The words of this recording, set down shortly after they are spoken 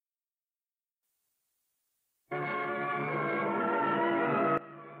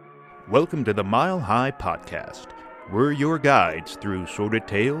Welcome to the Mile High Podcast. We're your guides through sordid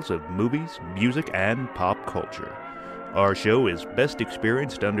tales of movies, music, and pop culture. Our show is best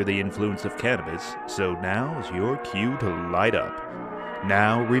experienced under the influence of cannabis, so now is your cue to light up.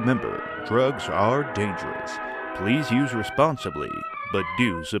 Now remember, drugs are dangerous. Please use responsibly, but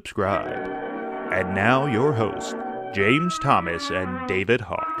do subscribe. And now your hosts, James Thomas and David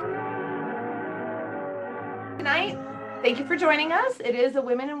Hawk. Tonight, thank you for joining us. It is a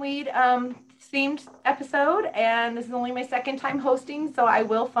Women in Weed themed episode, and this is only my second time hosting, so I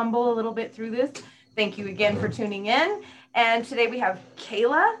will fumble a little bit through this. Thank you again for tuning in. And today we have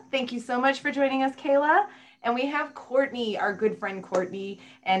Kayla. Thank you so much for joining us, Kayla. And we have Courtney, our good friend Courtney,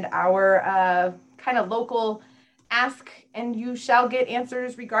 and our kind of local ask and you shall get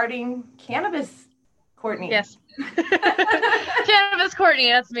answers regarding cannabis, Courtney. Yes. Cannabis Courtney,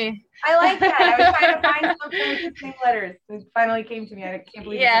 that's me. I like that. I was trying to find something with the same letters. It finally came to me. I can't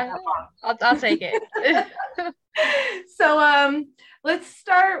believe it took that long. I'll take it. So let's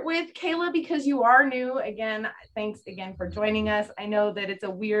start with Kayla, because you are new. Again, thanks again for joining us. I know that it's a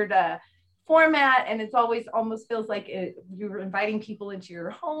weird format, and it's always almost feels like you're inviting people into your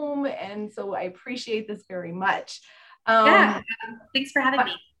home. And so I appreciate this very much. Thanks for having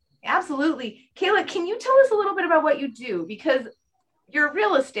me. Absolutely. Kayla, can you tell us a little bit about what you do? Because you're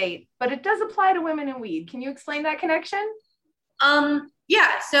real estate, but it does apply to women in weed. Can you explain that connection?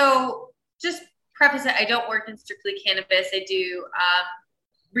 So just preface it, I don't work in strictly cannabis. I do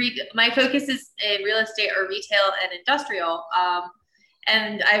my focus is in real estate or retail and industrial.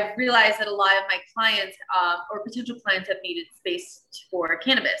 And I've realized that a lot of my clients or potential clients have needed space for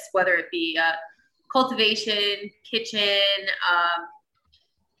cannabis, whether it be cultivation, kitchen,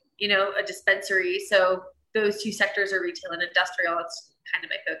 a dispensary. So those two sectors are retail and industrial. It's kind of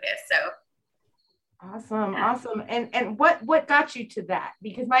my focus. So awesome. And what got you to that?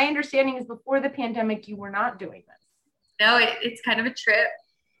 Because my understanding is before the pandemic, you were not doing this. No, it's kind of a trip.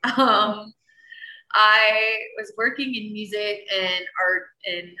 I was working in music and art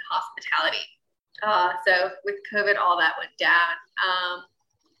and hospitality. So with COVID, all that went down.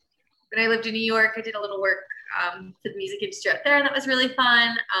 When I lived in New York, I did a little work for the music industry out there, and that was really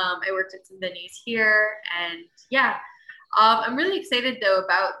fun. I worked at some venues here, and I'm really excited though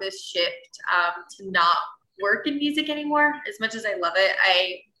about this shift to not work in music anymore. As much as I love it,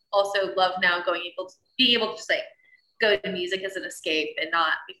 I also love now being able to just like go to music as an escape and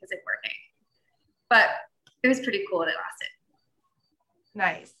not because I'm working. But it was pretty cool and it lasted.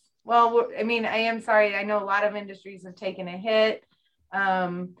 Nice. Well, I mean, I am sorry. I know a lot of industries have taken a hit.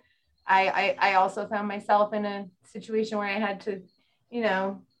 I also found myself in a situation where I had to,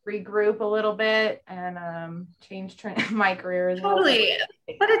 regroup a little bit and change my career as well. Totally.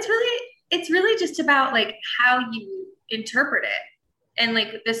 But it's really just about like how you interpret it and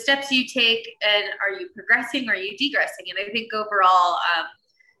like the steps you take, and are you progressing or are you degressing? And I think overall,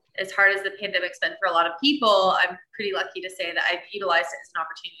 as hard as the pandemic's been for a lot of people, I'm pretty lucky to say that I've utilized it as an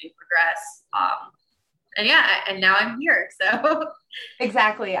opportunity to progress. And now I'm here. So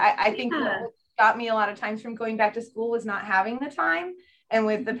exactly. I think what got me a lot of times from going back to school was not having the time. And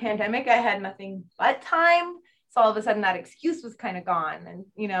with the pandemic, I had nothing but time. So all of a sudden that excuse was kind of gone.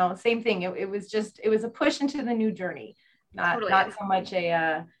 And, same thing. It was a push into the new journey, not so much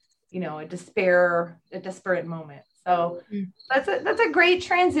a desperate moment. So that's a great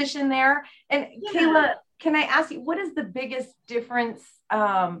transition there. And Kayla, can I ask you, what is the biggest difference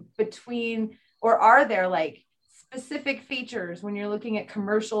between, or are there like specific features when you're looking at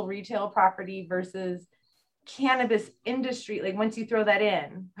commercial retail property versus cannabis industry? Like once you throw that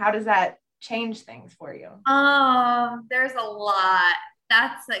in, how does that change things for you? There's a lot.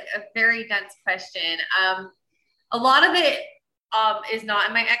 That's like a very dense question. A lot of it is not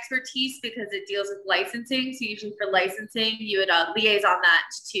in my expertise because it deals with licensing. So usually for licensing, you would liaison that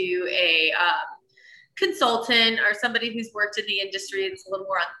to a consultant or somebody who's worked in the industry. It's a little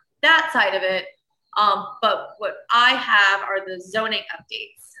more on that side of it. But what I have are the zoning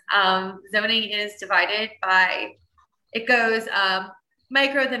updates. Zoning is divided by, it goes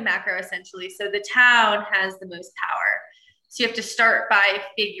micro then macro essentially. So the town has the most power. So you have to start by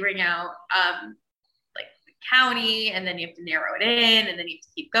figuring out like the county, and then you have to narrow it in, and then you have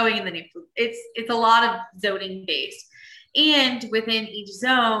to keep going, and then you have to, it's a lot of zoning based. And within each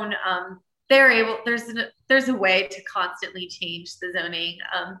zone, there's a way to constantly change the zoning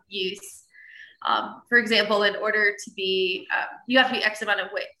use. For example, in order to be, you have to be X amount of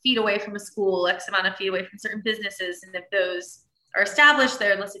feet away from a school, X amount of feet away from certain businesses. And if those are established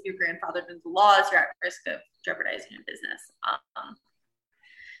there, unless if you're grandfathered into the laws, you're at risk of jeopardizing your business.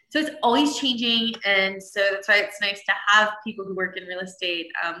 So it's always changing. And so that's why it's nice to have people who work in real estate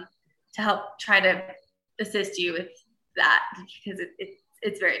to help try to assist you with that, because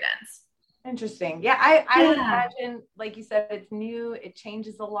it's very dense. Interesting. Yeah, I would imagine, like you said, it's new, it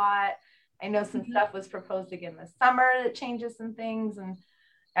changes a lot. I know some stuff was proposed again this summer that changes some things, and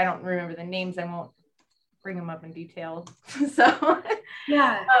I don't remember the names. I won't bring them up in detail. So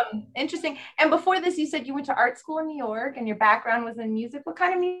yeah, interesting. And before this, you said you went to art school in New York and your background was in music. What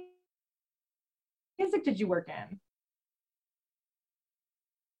kind of music did you work in?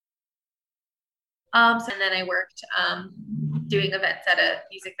 And then I worked doing events at a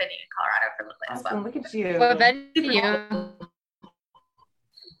music venue in Colorado for a little bit as well. Look at you. What venue?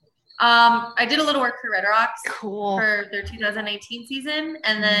 I did a little work for Red Rocks for their 2018 season,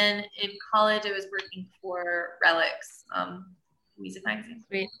 and then in college I was working for Relics music magazine.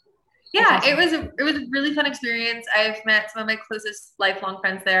 Sweet. Yeah, awesome. It was a really fun experience. I've met some of my closest lifelong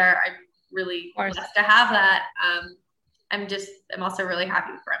friends there. I'm really blessed to have that. I'm also really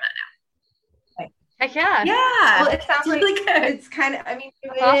happy with where I'm at now. Heck yeah. Yeah. Well, it sounds like really good. It's kind of, I mean,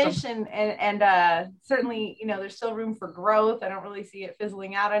 new-ish, and certainly, there's still room for growth. I don't really see it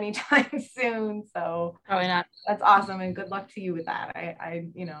fizzling out anytime soon. So probably not. That's awesome. And good luck to you with that. I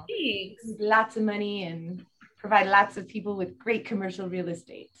Thanks. Lots of money and provide lots of people with great commercial real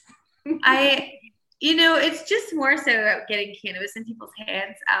estate. It's just more so about getting cannabis in people's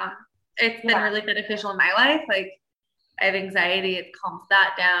hands. It's been really beneficial in my life. Like, I have anxiety. It calms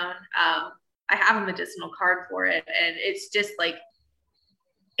that down. I have a medicinal card for it, and it's just like,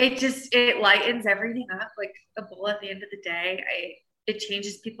 it lightens everything up like a bowl at the end of the day. It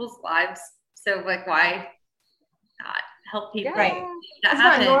changes people's lives. So like, why not help people? Right. That it's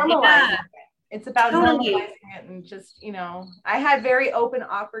happen? not normalizing it. It's about Totally. normalizing it, and just, I had very open,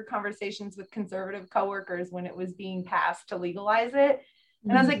 awkward conversations with conservative coworkers when it was being passed to legalize it.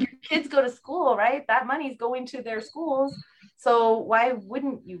 And I was like, your kids go to school, right? That money's going to their schools. So why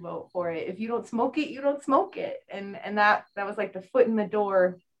wouldn't you vote for it? If you don't smoke it, you don't smoke it. And that was like the foot in the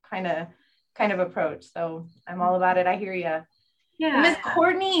door kind of approach. So I'm all about it. I hear you. Yeah. Miss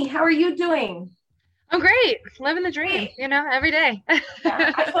Courtney, how are you doing? I'm great. Living the dream, every day. Yeah,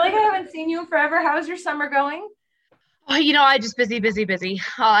 I feel like I haven't seen you in forever. How's your summer going? Well, I just busy.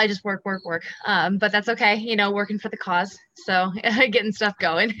 I just work. But that's okay. Working for the cause. So getting stuff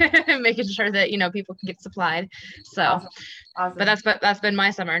going, making sure that, people can get supplied. So, awesome. But that's been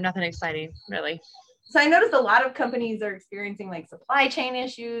my summer. Nothing exciting, really. So I noticed a lot of companies are experiencing like supply chain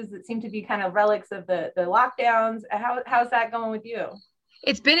issues that seem to be kind of relics of the lockdowns. How's that going with you?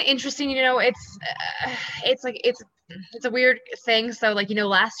 It's been interesting. It's a weird thing. So like,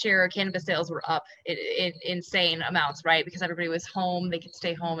 last year cannabis sales were up in insane amounts, right? Because everybody was home, they could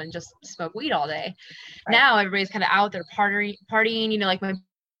stay home and just smoke weed all day. Right. Now everybody's kind of out there partying, like my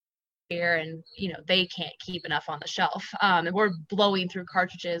here, and they can't keep enough on the shelf. And we're blowing through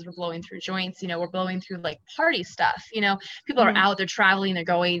cartridges, we're blowing through joints, we're blowing through like party stuff. People are out, they're traveling, they're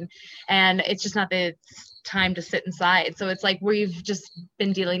going, and it's just not the time to sit inside. So it's like we've just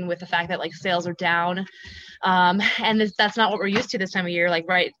been dealing with the fact that like sales are down, and that's not what we're used to this time of year. Like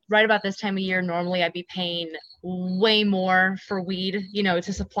right about this time of year, normally I'd be paying way more for weed,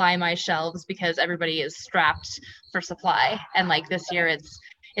 to supply my shelves, because everybody is strapped for supply. And like this year it's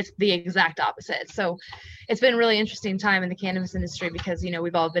the exact opposite. So it's been a really interesting time in the cannabis industry, because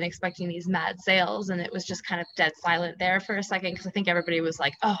we've all been expecting these mad sales, and it was just kind of dead silent there for a second, because I think everybody was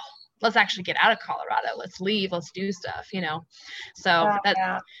like, oh, let's actually get out of Colorado. Let's leave. Let's do stuff, So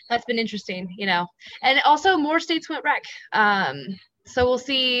that's been interesting, And also more states went rec. So we'll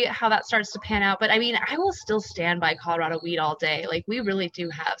see how that starts to pan out. But I mean, I will still stand by Colorado weed all day. Like, we really do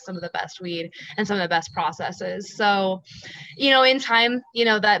have some of the best weed and some of the best processes. So, in time,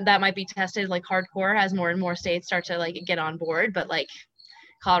 that might be tested like hardcore as more and more states start to like get on board. But like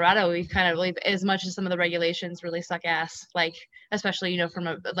Colorado, we've kind of really, as much as some of the regulations really suck ass, like, especially, from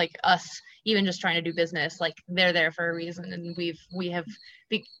like us, even just trying to do business, like they're there for a reason. And we have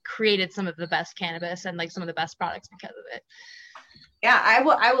created some of the best cannabis and like some of the best products because of it. Yeah, I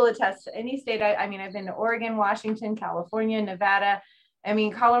will attest to any state. I mean, I've been to Oregon, Washington, California, Nevada. I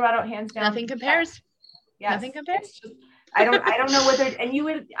mean, Colorado, hands down. Nothing compares. Yes. Nothing compares. Just, I don't know whether,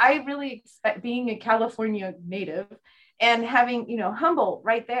 and I really expect, being a California native and having, Humboldt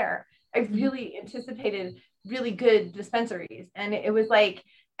right there, I really anticipated really good dispensaries. And it was like,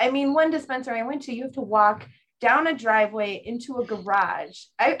 I mean, one dispensary I went to, you have to walk down a driveway into a garage.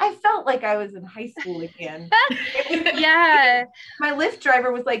 I felt like I was in high school again. Yeah. My Lyft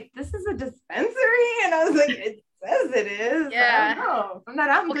driver was like, "This is a dispensary?" And I was like, "It says it is." Yeah. I don't know. I'm not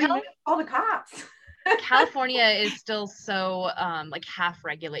out. Call the cops. California is still so like half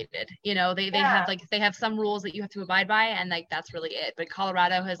regulated. You know, they have some rules that you have to abide by, and like that's really it. But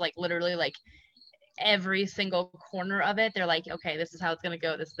Colorado has like literally like every single corner of it. They're like, okay, this is how it's gonna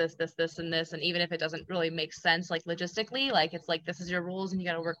go, this and this, and even if it doesn't really make sense like logistically, like it's like this is your rules and you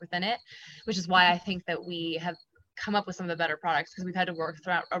got to work within it, which is why I think that we have come up with some of the better products, because we've had to work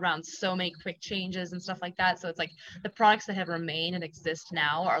around so many quick changes and stuff like that. So it's like the products that have remained and exist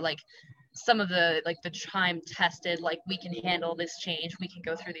now are like some of the like the time tested, like we can handle this change, we can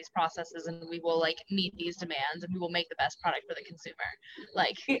go through these processes, and we will like meet these demands, and we will make the best product for the consumer.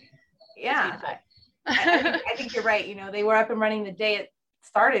 Like, yeah, I think you're right. You know, they were up and running the day it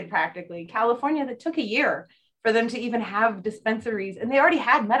started practically. California, that took a year for them to even have dispensaries, and they already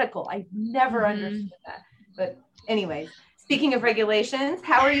had medical. I never understood that. But anyways, speaking of regulations,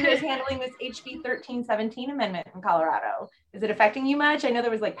 how are you guys handling this HB 1317 amendment in Colorado? Is it affecting you much? I know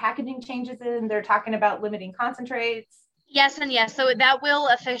there was like packaging changes and they're talking about limiting concentrates. Yes and yes. So that will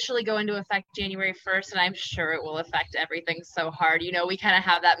officially go into effect January 1st, and I'm sure it will affect everything so hard. You know, we kind of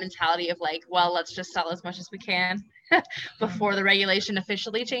have that mentality of like, well, let's just sell as much as we can before the regulation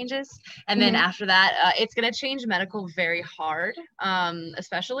officially changes. And then after that, it's going to change medical very hard,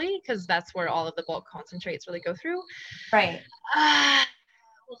 especially because that's where all of the bulk concentrates really go through. Right.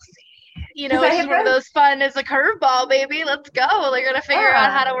 We'll see. You know, it's just one of those fun as a curveball, baby. Let's go. They're gonna figure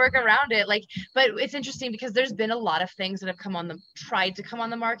out how to work around it. Like, but it's interesting because there's been a lot of things that have tried to come on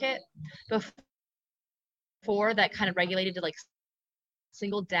the market before that kind of regulated to like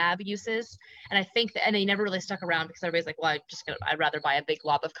single dab uses, and I think that, and they never really stuck around because everybody's like, well, I'd rather buy a big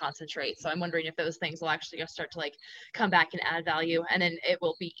glob of concentrate. So I'm wondering if those things will actually start to like come back and add value, and then it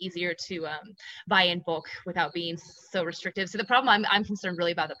will be easier to buy in bulk without being so restrictive. So the problem I'm concerned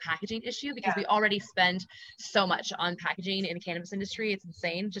really about the packaging issue, because we already spend so much on packaging in the cannabis industry. It's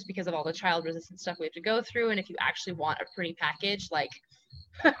insane, just because of all the child resistant stuff we have to go through. And if you actually want a pretty package, like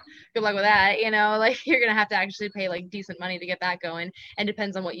good luck with that, you know, like you're gonna have to actually pay like decent money to get that going, and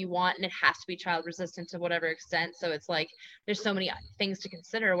depends on what you want, and it has to be child resistant to whatever extent. So it's like there's so many things to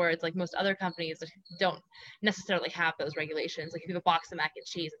consider, where it's like most other companies don't necessarily have those regulations. Like if you have a box of mac and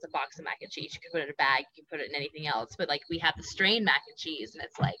cheese, it's a box of mac and cheese, you can put it in a bag, you can put it in anything else. But like we have the strain mac and cheese, and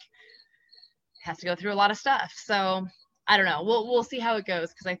it's like it has to go through a lot of stuff. So I don't know, we'll see how it goes,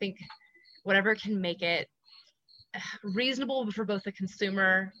 because I think whatever can make it reasonable for both the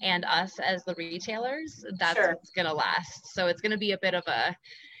consumer and us as the retailers, that's what's gonna last. So it's gonna be a bit of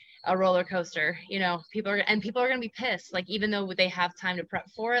a roller coaster, you know. People are gonna be pissed, like even though they have time to prep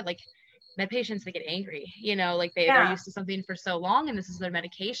for it. Like med patients, they get angry, you know, like they're used to something for so long, and this is their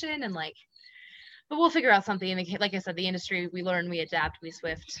medication, and like, but we'll figure out something. And like I said, the industry, we learn, we adapt, we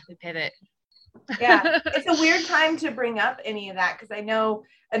swift, we pivot. Yeah, it's a weird time to bring up any of that, because I know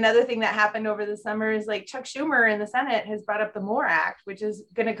another thing that happened over the summer is like Chuck Schumer in the Senate has brought up the MORE Act, which is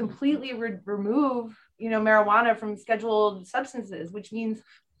going to completely remove, you know, marijuana from scheduled substances, which means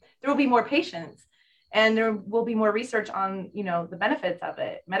there will be more patients and there will be more research on, you know, the benefits of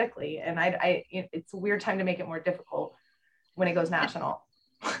it medically. And it's a weird time to make it more difficult when it goes national.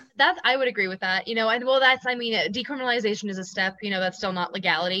 That I would agree with that, you know. And well, that's, I mean, decriminalization is a step, you know, that's still not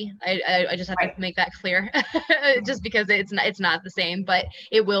legality. I just have to make that clear, just because it's not the same, but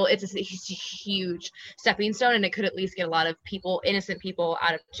it's a huge stepping stone, and it could at least get a lot of people, innocent people,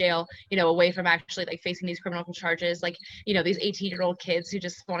 out of jail, you know, away from actually like facing these criminal charges. Like, you know, these 18-year-old kids who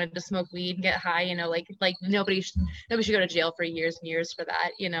just wanted to smoke weed and get high, you know, like nobody should go to jail for years and years for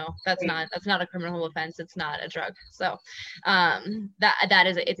that, you know. That's not a criminal offense, it's not a drug. So that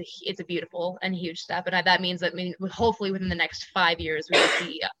is it's a beautiful and huge step, and that means that hopefully within the next 5 years we will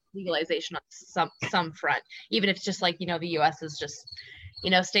see legalization on some front, even if it's just like, you know, the U.S. is just, you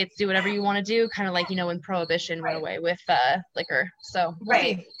know, states do whatever you want to do, kind of like, you know, when prohibition went away with liquor. So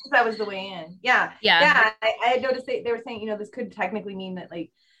that was the way in. I had noticed they were saying, you know, this could technically mean that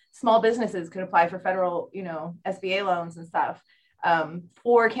like small businesses could apply for federal, you know, SBA loans and stuff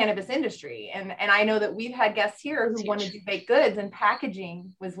for cannabis industry. And I know that we've had guests here who wanted to make goods, and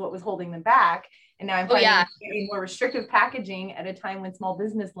packaging was what was holding them back. And now I'm finding more restrictive packaging at a time when small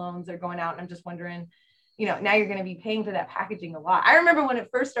business loans are going out. And I'm just wondering, you know, now you're going to be paying for that packaging a lot. I remember when it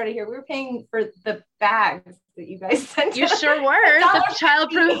first started here, we were paying for the bags that you guys sent. You sure were. The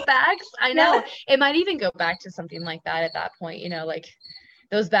childproof bags. I know. It might even go back to something like that at that point, you know, like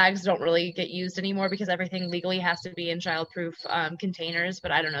those bags don't really get used anymore because everything legally has to be in childproof containers.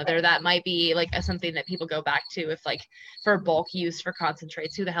 But I don't know, that might be like something that people go back to, if like for bulk use for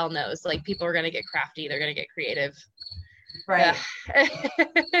concentrates. Who the hell knows? Like people are going to get crafty. They're going to get creative. Right.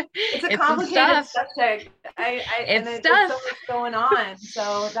 It's a complicated subject. It's so much going on.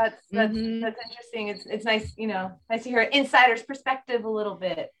 So that's interesting. It's nice, nice to hear an insider's perspective a little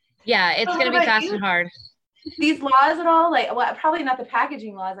bit. Yeah, it's going to be fast and hard. These laws at all, probably not the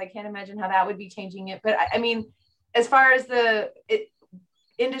packaging laws. I can't imagine how that would be changing it. But I mean, as far as the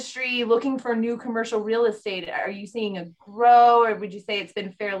industry looking for new commercial real estate, are you seeing a grow, or would you say it's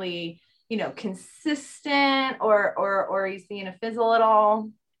been fairly consistent, or are you seeing a fizzle at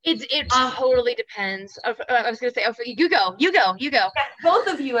all? It totally depends. I was gonna say, you go. Yeah, both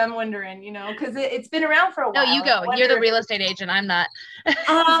of you, I'm wondering, because it's been around for a while. No, you go. You're the real estate agent. I'm not.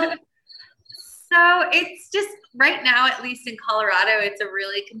 So it's just right now, at least in Colorado, it's a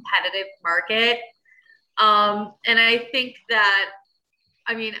really competitive market, and I think that,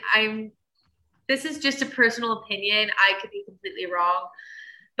 this is just a personal opinion. I could be completely wrong.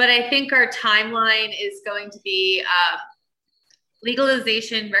 But I think our timeline is going to be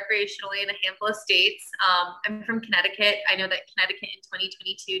legalization recreationally in a handful of states. I'm from Connecticut. I know that Connecticut in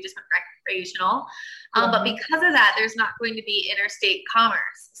 2022 just went recreational. But because of that, there's not going to be interstate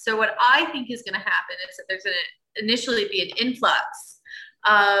commerce. So what I think is going to happen is that there's going to initially be an influx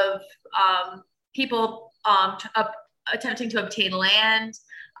of people attempting to obtain land.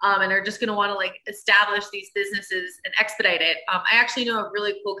 And are just going to want to establish these businesses and expedite it. I actually know a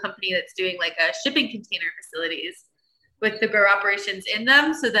really cool company that's doing shipping container facilities with the grow operations in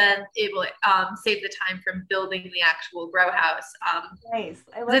them. So then it will save the time from building the actual grow house. Nice.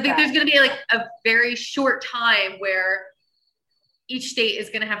 I think there's going to be a very short time where each state is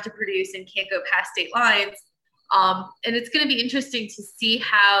going to have to produce and can't go past state lines. And it's going to be interesting to see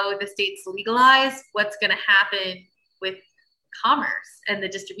how the states legalize what's going to happen with commerce and the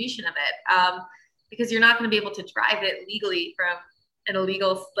distribution of it, because you're not going to be able to drive it legally from an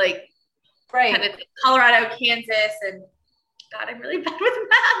illegal kind of Colorado, Kansas, and God, I'm really bad with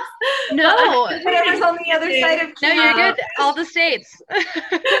maps. No, whatever's on the other side of no, you're good. All the states.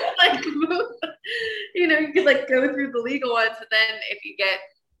 You could go through the legal ones, and then if you get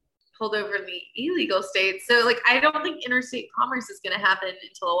pulled over in the illegal states, so I don't think interstate commerce is going to happen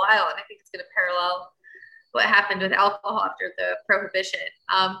until a while, and I think it's going to parallel what happened with alcohol after the prohibition.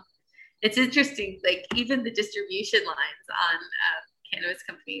 It's interesting, even the distribution lines on cannabis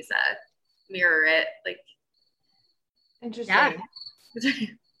companies mirror it. Interesting. Yeah.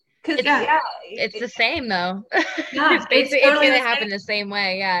 It's the same though. Yeah, it's going to happen the same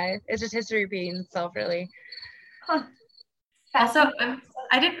way. Yeah, it's just history repeating itself, really. Huh. Also,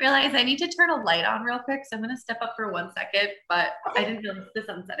 I didn't realize I need to turn a light on real quick, so I'm going to step up for 1 second, but I didn't realize the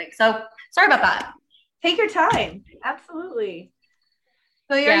sun setting. So sorry about that. Take your time. Absolutely.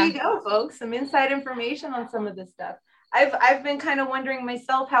 So there you go, folks. Some inside information on some of this stuff. I've been kind of wondering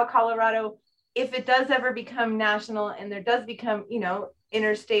myself how Colorado, if it does ever become national and there does become,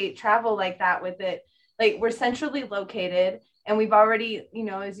 interstate travel like that with it, we're centrally located and we've already,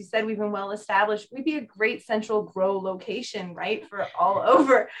 as you said, we've been well established. We'd be a great central grow location, right? For all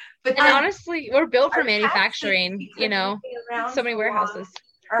over. But honestly, we're built for manufacturing, so many warehouses.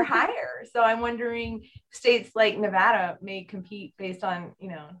 Are higher. So I'm wondering states like Nevada may compete based on,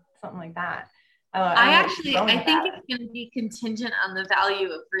 something like that. I think it's going to be contingent on the value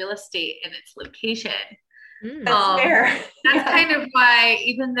of real estate and its location. That's fair. That's kind of why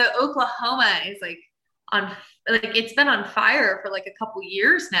even though Oklahoma is it's been on fire for a couple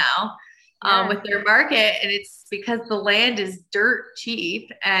years now with their market, and it's because the land is dirt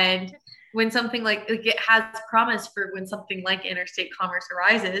cheap, and when something it has promise for when something like interstate commerce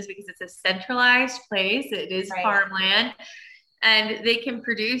arises, because it's a centralized place, it is farmland, and they can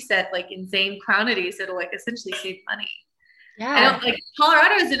produce at insane quantities. It'll essentially save money. Yeah.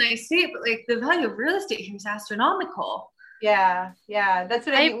 Colorado is a nice state, but the value of real estate here is astronomical. Yeah. That's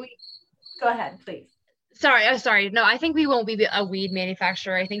what I mean. Go ahead, please. Sorry. No, I think we won't be a weed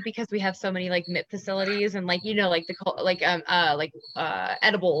manufacturer. I think because we have so many MIP facilities and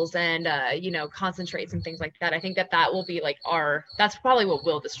edibles and concentrates and things like that. I think that will be that's probably what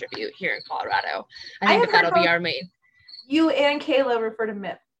we'll distribute here in Colorado. I think that'll be our main. You and Kayla refer to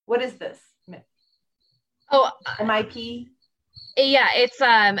MIP. What is this MIP? Oh, MIP. Yeah,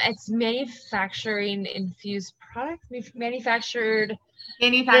 it's manufacturing infused products. Manufacturing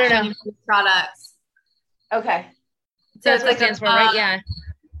infused products. Okay. So that's what it stands for, right? Yeah.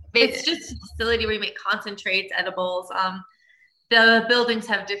 It's just a facility where you make concentrates, edibles. The buildings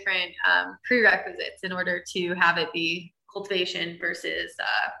have different prerequisites in order to have it be cultivation versus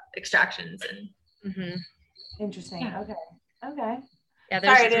extractions. And Interesting. Yeah. Okay. Yeah.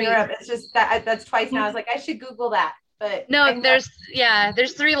 Sorry to interrupt. It's just that's twice now. I was I should Google that. But no, there's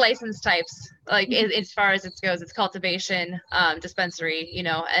 3 license types. Like as far as it goes, it's cultivation, dispensary,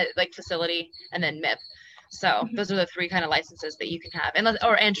 like facility, and then MIP. So those are the 3 kind of licenses that you can have,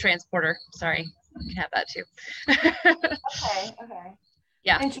 and transporter. Sorry, you can have that too. Okay.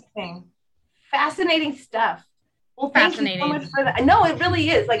 Yeah. Interesting. Fascinating stuff. Well, thank you so Fascinating. much for that. No, it really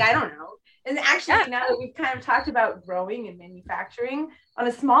is. Like, I don't know. And actually, now that we've kind of talked about growing and manufacturing on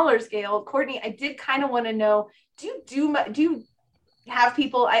a smaller scale, Courtney, I did kind of want to know, do you have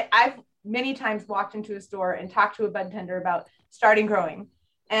people, I've many times walked into a store and talked to a bud tender about starting growing.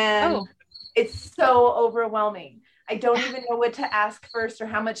 And it's so overwhelming. I don't even know what to ask first or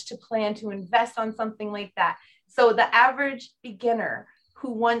how much to plan to invest on something like that. So the average beginner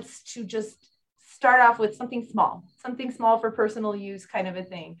who wants to just start off with something small for personal use kind of a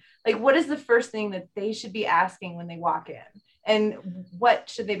thing. Like, what is the first thing that they should be asking when they walk in? And what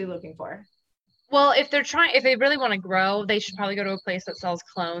should they be looking for? Well, if they really want to grow, they should probably go to a place that sells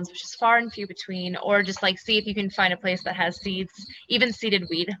clones, which is far and few between, or just like see if you can find a place that has seeds, even seeded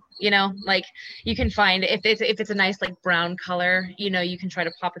weed, like you can find if it's a nice like brown color, you can try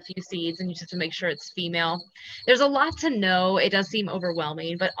to pop a few seeds and you just have to make sure it's female. There's a lot to know. It does seem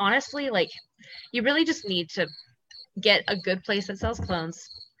overwhelming, but honestly, like you really just need to get a good place that sells clones,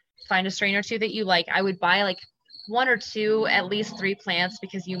 find a strain or 2 that you like. I would buy like 1 or 2, at least 3 plants,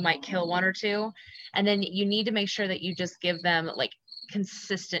 because you might kill 1 or 2. And then you need to make sure that you just give them like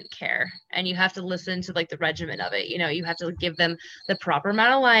consistent care, and you have to listen to like the regimen of it. You have to give them the proper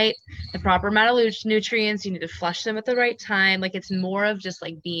amount of light, the proper amount of nutrients. You need to flush them at the right time. Like it's more of just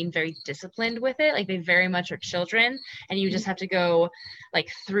like being very disciplined with it. Like they very much are children, and you just have to go like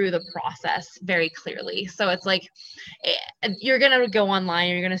through the process very clearly. So it's like you're gonna go online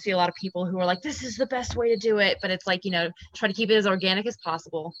and you're gonna see a lot of people who are like, this is the best way to do it, but it's like, try to keep it as organic as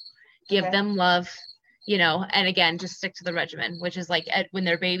possible, give them love, and again, just stick to the regimen, which is like when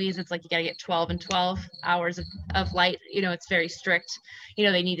they're babies, it's like you got to get 12 and 12 hours of light. It's very strict.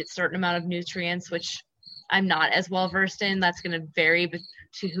 They need a certain amount of nutrients, which I'm not as well versed in. That's going to vary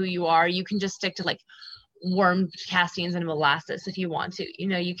to who you are. You can just stick to like worm castings and molasses if you want to.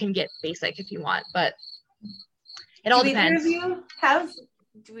 You can get basic if you want, but it all depends.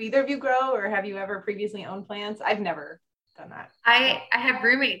 Do either of you grow, or have you ever previously owned plants? I've never done that. I have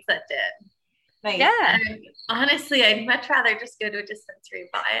roommates that did. Nice. Yeah. And honestly, I'd much rather just go to a dispensary and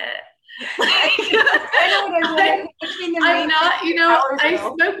buy it. I know what I'm doing. I'm not, I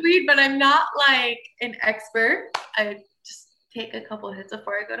smoke weed, but I'm not like an expert. I just take a couple of hits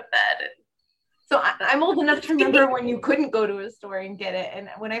before I go to bed. So I'm old enough to remember when you couldn't go to a store and get it. And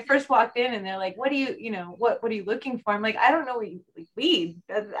when I first walked in and they're like, what are you looking for? I'm like, I don't know what you like, weed.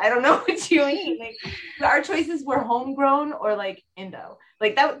 I don't know what you mean. Like our choices were homegrown or like Indo.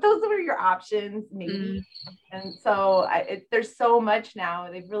 Like those were your options, maybe. And so there's so much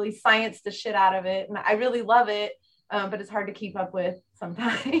now. They've really scienced the shit out of it. And I really love it. But it's hard to keep up with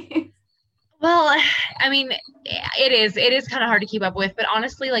sometimes. Well, I mean, it is kind of hard to keep up with, but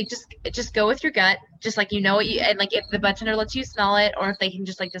honestly, like just go with your gut. Just like, what and like if the bud tender lets you smell it, or if they can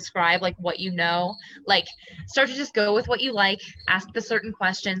just like describe like what like start to just go with what you like, ask the certain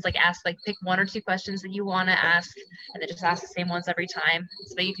questions, like pick 1 or 2 questions that you want to ask, and then just ask the same ones every time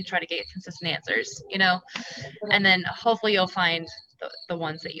so that you can try to get consistent answers, and then hopefully you'll find the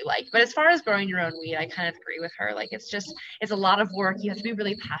ones that you like. But as far as growing your own weed, I kind of agree with her. Like it's a lot of work. You have to be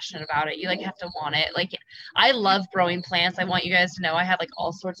really passionate about it. You like have to want it. Like I love growing plants. I want you guys to know I have like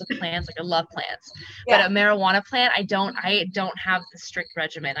all sorts of plants. Like I love plants. Yeah. But a marijuana plant, I don't have the strict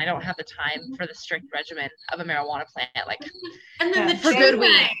regimen. I don't have the time for the strict regimen of a marijuana plant. Like and then for good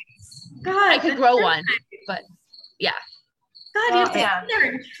weed. God, I could grow one, but yeah. God, you have to sit there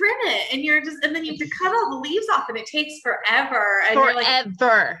and trim it, and then you have to cut all the leaves off, and it takes forever. And you're like,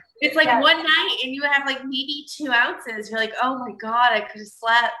 it's like one night, and you have like maybe 2 ounces. You're like, oh my God, I could have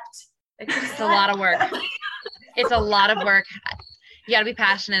slept. It's a lot of work. It's a lot of work. You gotta be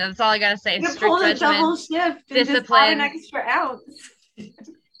passionate. That's all I gotta say. You pull a double shift, discipline, an extra ounce.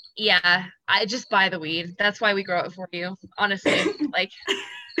 Yeah, I just buy the weed. That's why we grow it for you. Honestly, like.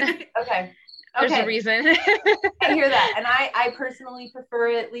 Okay. There's a reason. I hear that. And I personally prefer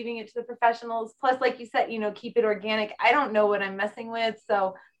it, leaving it to the professionals. Plus, like you said, keep it organic. I don't know what I'm messing with,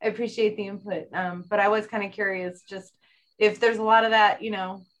 so I appreciate the input. But I was kind of curious, just if there's a lot of that,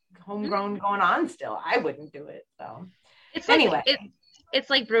 homegrown going on still, I wouldn't do it. So it's anyway. It's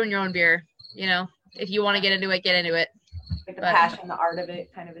like brewing your own beer, if you want to get into it, get into it. Like the passion, the art of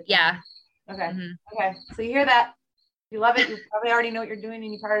it, kind of a thing. Yeah. Okay. Mm-hmm. Okay. So you hear that. If you love it, you probably already know what you're doing,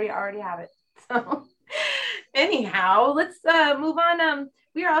 and you probably already have it. So anyhow, let's move on.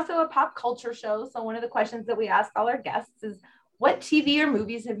 We are also a pop culture show. So one of the questions that we ask all our guests is, what TV or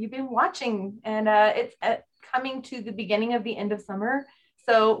movies have you been watching? And it's coming to the beginning of the end of summer.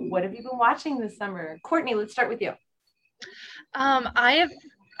 So what have you been watching this summer? Courtney, let's start with you. I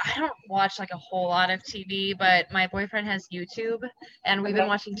don't watch like a whole lot of TV, but my boyfriend has YouTube, and we've been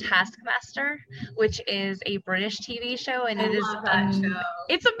watching Taskmaster, which is a British TV show, and it is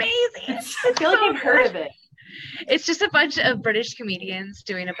it's amazing. I feel like I've heard of it. It's just a bunch of British comedians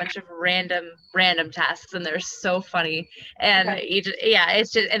doing a bunch of random tasks, and they're so funny. And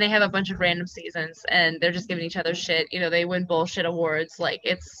it's just, and they have a bunch of random seasons, and they're just giving each other shit. You know, they win bullshit awards. Like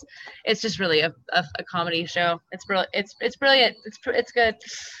it's just really a comedy show. It's brilliant. It's good.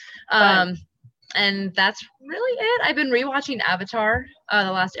 And that's really it. I've been rewatching Avatar,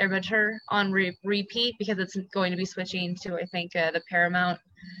 The Last Airbender on repeat because it's going to be switching to, I think, the Paramount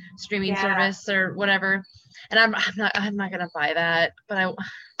streaming service or whatever. And I'm not gonna buy that, but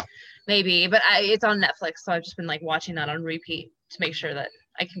it's on Netflix, so I've just been like watching that on repeat to make sure that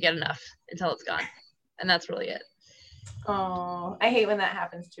I can get enough until it's gone. And that's really it. Oh, I hate when that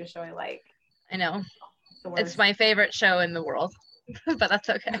happens to a show I like. I know. It's my favorite show in the world. But that's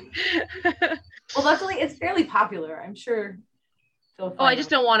okay. Well, luckily it's fairly popular, I'm sure. I just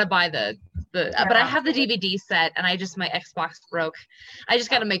don't want to buy the but I have the DVD set, and my Xbox broke. I just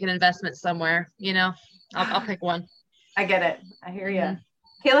got to make an investment somewhere, you know. I'll pick one. I get it. I hear you.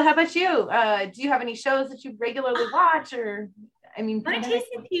 Kayla, how about you? Do you have any shows that you regularly watch, or my taste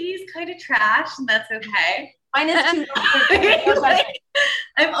in TV is kind of trash, and that's okay. Mine is too.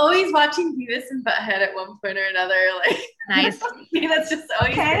 I'm always watching Beavis and Butthead at one point or another. Like, nice. That's just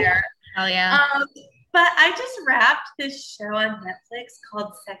always there. Hell yeah. But I just wrapped this show on Netflix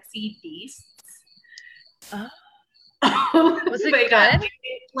called Sexy Beasts. Was it good?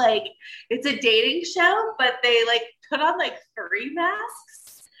 It's a dating show, but they put on furry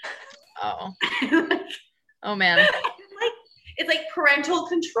masks. Oh. Oh man. It's like parental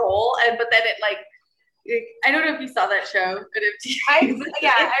control, but then I don't know if you saw that show. I remember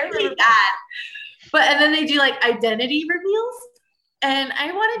that. And then they do identity reveals. And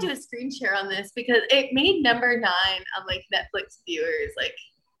I want to do a screen share on this because it made number 9 on Netflix viewers.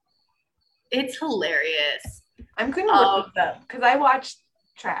 It's hilarious. I'm going to look this up because I watch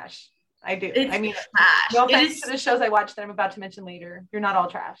trash. I do. Trash. No offense to the shows I watch that I'm about to mention later. You're not all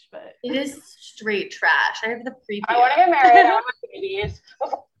trash, but it is straight trash. I have the preview. I want to get married. I want babies.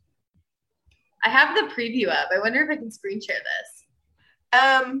 I have the preview up. I wonder if I can screen share this.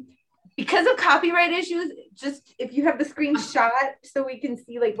 Because of copyright issues, just if you have the screenshot so we can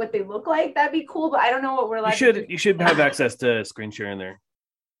see what they look like, that'd be cool. But I don't know what we're allowed to do. You should have access to screen share in there.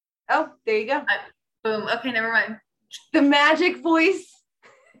 Oh, there you go. Boom. Okay, never mind. The magic voice.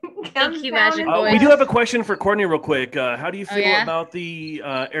 Thank you, magic voice. We do have a question for Courtney real quick. How do you feel about the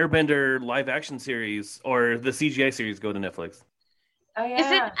Airbender live action series or the CGI series go to Netflix? Oh yeah.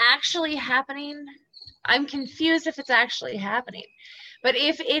 Is it actually happening? I'm confused if it's actually happening. But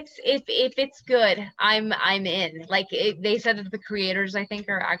if it's good, I'm in. They said that the creators, I think,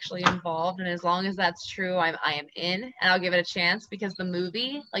 are actually involved, and as long as that's true, I am in, and I'll give it a chance because the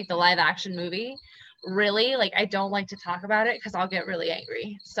movie, the live action movie, really, I don't like to talk about it because I'll get really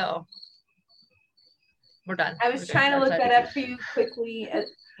angry. So we're done. I was trying to look that up for you quickly,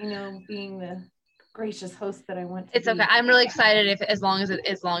 being the gracious host that I want to It's okay. I'm really excited as long as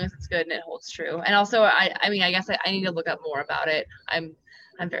it's good and it holds true. And also I guess I need to look up more about it. I'm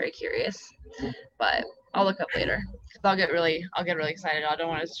very curious, but I'll look up later because I'll get really excited. I don't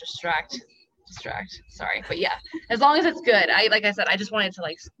want to distract. Sorry. But yeah, as long as it's good. Like I said, I just want it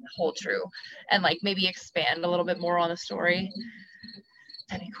to hold true and maybe expand a little bit more on the story.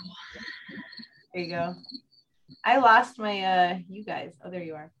 That'd be cool. There you go. I lost my you guys. Oh, there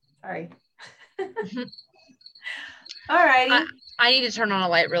you are. Sorry. All righty. I need to turn on a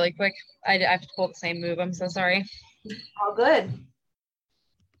light really quick. I have to pull the same move. I'm so sorry. All good.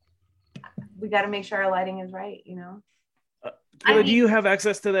 We got to make sure our lighting is right, Kayla, do you have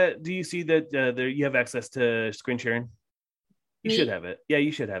access to that? Do you see that you have access to screen sharing? You should have it. Yeah,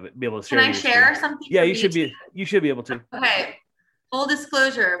 you should have it. Be able to share. Can I share something? Yeah, you should be. You should be able to. Okay. Full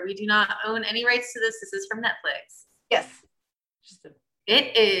disclosure: we do not own any rights to this. This is from Netflix. Yes.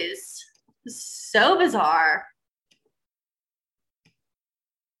 It is so bizarre.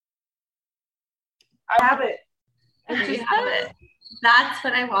 I have it. That's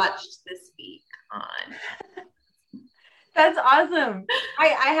what I watched this week on. That's awesome. I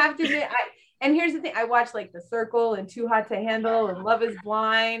have to admit, and here's the thing, I watched The Circle and Too Hot to Handle and Love is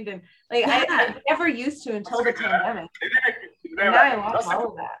Blind and I never used to until the pandemic. And now I watch all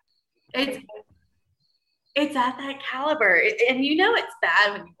of that. It's at that caliber, and it's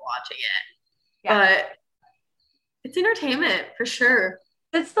bad when you're watching it. Yeah. It's entertainment for sure.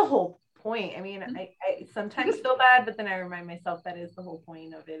 That's the whole point. I mean, I sometimes feel bad, but then I remind myself that is the whole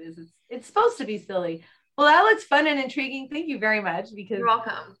point of it. Is it's supposed to be silly. Well, that looks fun and intriguing. Thank you very much, because You're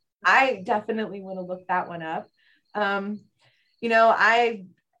welcome. I definitely want to look that one up. You know, I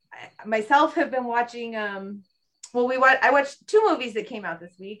myself have been watching. I watched 2 movies that came out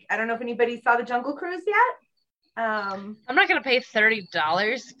this week. I don't know if anybody saw The Jungle Cruise yet. I'm not gonna pay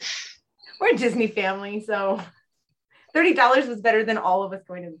 $30. We're a Disney family, so $30 was better than all of us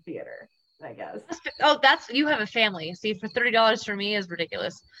going to the theater, I guess. Oh, you have a family. See, for $30 for me is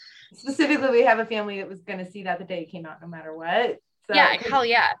ridiculous. Specifically, we have a family that was going to see that the day it came out, no matter what. So, Yeah, hell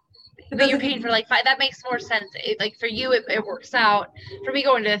yeah. But you're paying for like 5. That makes more sense. Like for you, it works out. For me,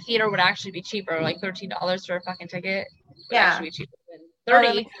 going to the theater would actually be cheaper, like $13 for a fucking ticket. Would actually be cheaper than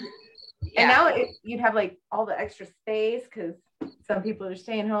 30. And now you'd have like all the extra space because some people are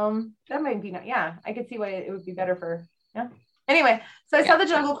staying home. That might be I could see why it would be better for. Yeah. Anyway, so I saw The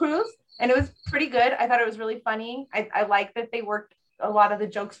Jungle Cruise and it was pretty good. I thought it was really funny. I like that they worked a lot of the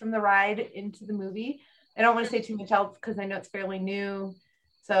jokes from the ride into the movie. I don't want to say too much else because I know it's fairly new.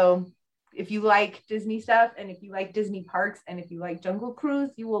 So if you like Disney stuff and if you like Disney parks and if you like Jungle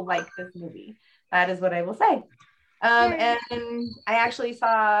Cruise, you will like this movie. That is what I will say. And I actually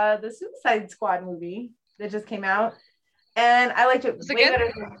saw the Suicide Squad movie that just came out. And I liked it way better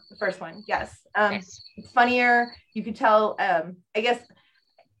than the first one. Yes. Nice. It's funnier. You can tell, I guess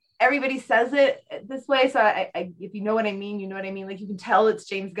everybody says it this way. So if you know what I mean, you know what I mean. Like you can tell it's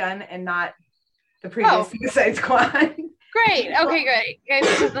James Gunn and not the previous Suicide Squad. Great. Okay, great. Guys,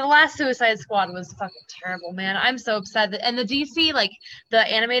 because the last Suicide Squad was fucking terrible, man. I'm so upset. And the DC, like the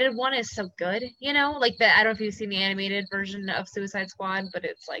animated one is so good, you know? Like I don't know if you've seen the animated version of Suicide Squad, but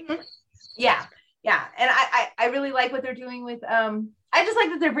it's like Yeah. And I really like what they're doing with I just like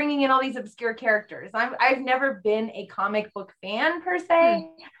that they're bringing in all these obscure characters. I've never been a comic book fan per se.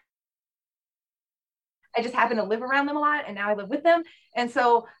 I just happen to live around them a lot and now I live with them. And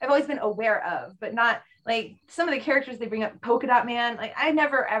so I've always been aware of, but not like some of the characters they bring up, Polka Dot Man. Like I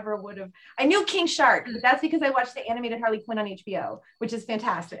never ever would have. I knew King Shark, but that's because I watched the animated Harley Quinn on HBO, which is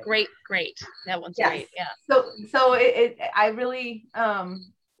fantastic. Great. That one's great. Yeah. So I really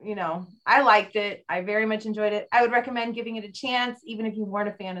you know, I liked it. I very much enjoyed it. I would recommend giving it a chance, even if you weren't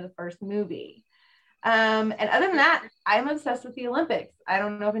a fan of the first movie. And other than that, I'm obsessed with the Olympics. I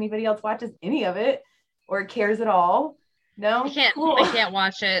don't know if anybody else watches any of it or cares at all. No, I can't. Cool. I can't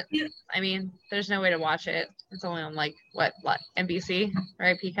watch it. I mean, there's no way to watch it. It's only on like what NBC,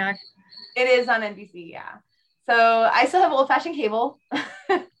 right? Peacock. It is on NBC, yeah. So I still have old-fashioned cable,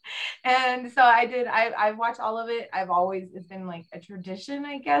 and so I watch all of it. It's been like a tradition,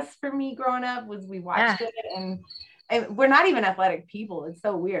 I guess, for me growing up was we watched it, and we're not even athletic people. It's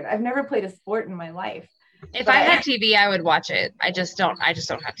so weird. I've never played a sport in my life. If I had TV, I would watch it. I just don't have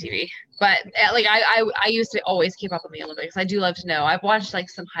TV. But like I used to always keep up on the Olympics. I do love to know. I've watched like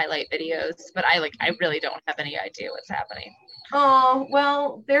some highlight videos, but I really don't have any idea what's happening. Oh,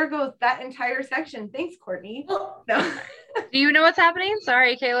 well, there goes that entire section. Thanks, Courtney. No. Do you know what's happening?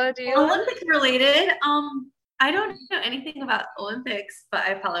 Sorry, Kayla, do you? Olympic related. I don't know anything about Olympics, but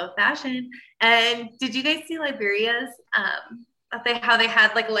I follow fashion. And did you guys see Liberia's how they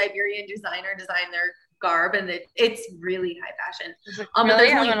had like a Liberian designer design their garb, and it's really high fashion.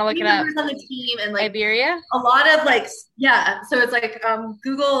 Really? I'm gonna look it up. On the team and like Liberia, a lot of like so it's like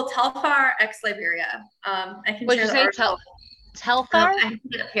Google Telfar x Liberia. I can What'd share you say? Telfar? I can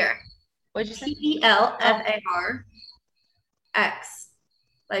put it up here. What'd you say? TELFAR x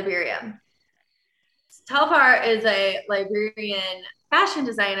Liberia. Telfar is a Liberian fashion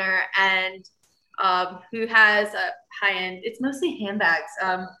designer and who has a high-end, it's mostly handbags,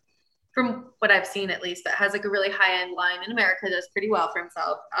 from what I've seen at least, but has like a really high-end line in America, does pretty well for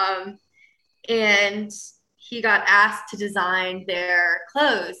himself. And he got asked to design their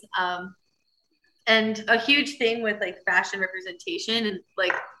clothes. And a huge thing with like fashion representation and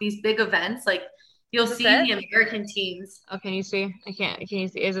like these big events, like you'll see the American teams. Oh, can you see? I can't. Can you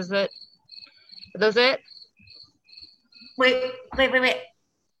see? Is this it? Are those it? Wait.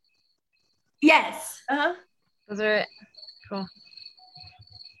 Yes. Those are it. Cool.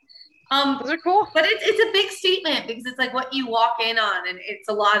 Those are cool. But it's a big statement because it's like what you walk in on, and it's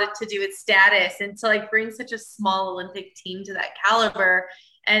a lot to do with status, and to like bring such a small Olympic team to that caliber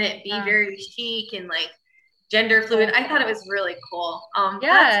and it be very chic and like gender fluid. I thought it was really cool.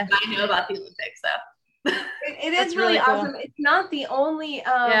 That's what I know about the Olympics though. It is really awesome. It's not the only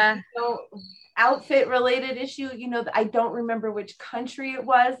outfit related issue. You know, I don't remember which country it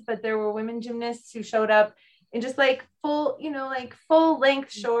was, but there were women gymnasts who showed up in just like full, like full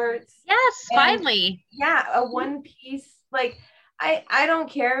length shorts. Yes, And, finally. yeah, a one piece. Like I don't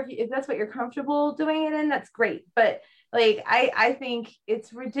care if that's what you're comfortable doing it in, that's great. But like I think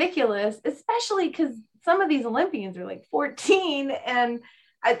it's ridiculous, especially because some of these Olympians are like 14, and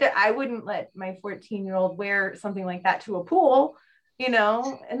I wouldn't let my 14-year-old wear something like that to a pool, and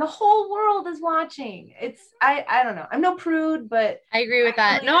the whole world is watching. I don't know. I'm no prude, but I agree with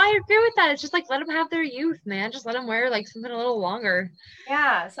that. No, I agree with that. It's just like, let them have their youth, man. Just let them wear like something a little longer.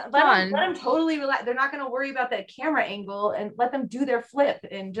 Yeah. So let them totally relax. They're not going to worry about that camera angle, and let them do their flip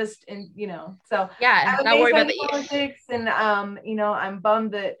and so yeah, not worry about the politics. And, I'm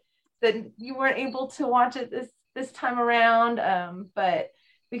bummed that you weren't able to watch it this time around. But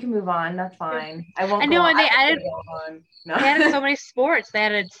we can move on. That's fine. I won't. I know, and they added so many sports. They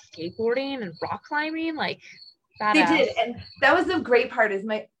added skateboarding and rock climbing, like badass. They did, and that was the great part.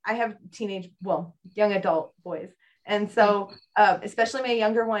 I have young adult boys, and so especially my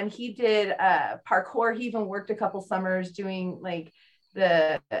younger one, he did parkour. He even worked a couple summers doing like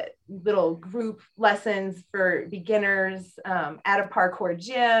the little group lessons for beginners at a parkour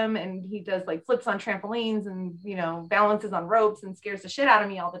gym, and he does like flips on trampolines and balances on ropes and scares the shit out of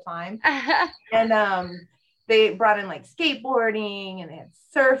me all the time. And they brought in like skateboarding, and they had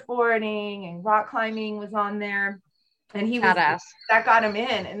surfboarding, and rock climbing was on there, and that got him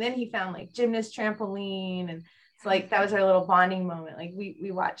in. And then he found like gymnast trampoline, and it's like that was our little bonding moment. Like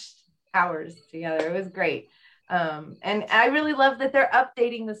we watched hours together. It was great. And I really love that they're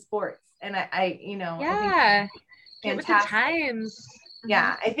updating the sports, and I think fantastic times.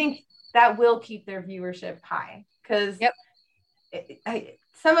 Yeah, I think that will keep their viewership high, because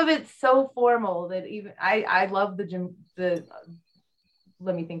some of it's so formal that even I love the gym.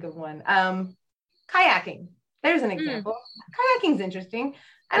 Let me think of one. Kayaking. There's an example. Kayaking's interesting.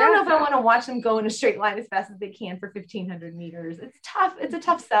 I don't know if I want to watch them go in a straight line as fast as they can for 1,500 meters. It's tough. It's a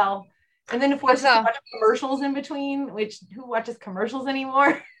tough sell. And then if we have watch commercials in between, which who watches commercials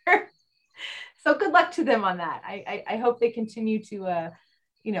anymore? So good luck to them on that. I hope they continue to,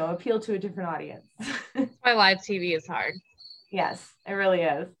 appeal to a different audience. My live TV is hard. Yes, it really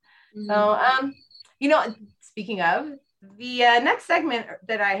is. Mm-hmm. So, speaking of, the next segment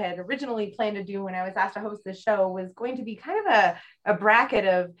that I had originally planned to do when I was asked to host this show was going to be kind of a bracket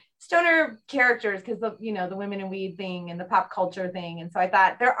of stoner characters, because the women in weed thing and the pop culture thing. And so I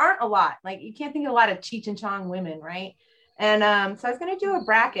thought there aren't a lot, like you can't think of a lot of Cheech and Chong women, right? And so I was going to do a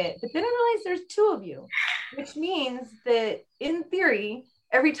bracket, but then I realized there's two of you, which means that in theory,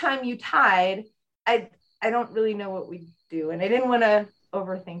 every time you tied, I don't really know what we do, and I didn't want to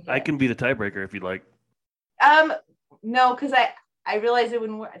overthink it. I can be the tiebreaker if you'd like. No, because I realized it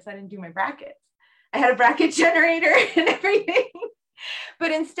wouldn't work, so I didn't do my brackets. I had a bracket generator and everything.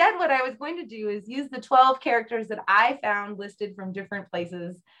 But instead, what I was going to do is use the 12 characters that I found listed from different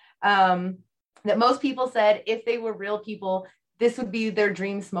places, that most people said if they were real people, this would be their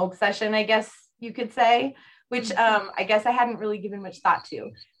dream smoke session, I guess you could say, which I guess I hadn't really given much thought to.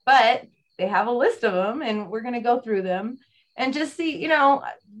 But they have a list of them, and we're going to go through them and just see,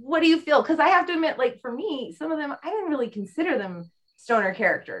 what do you feel? Because I have to admit, like for me, some of them, I didn't really consider them stoner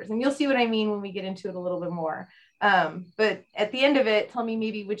characters. And you'll see what I mean when we get into it a little bit more. But at the end of it, tell me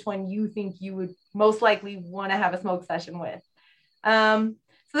maybe which one you think you would most likely want to have a smoke session with. So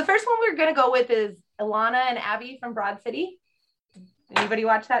the first one we're going to go with is Ilana and Abby from Broad City. Anybody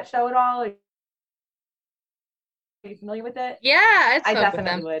watch that show at all? Are you familiar with it? Yeah, I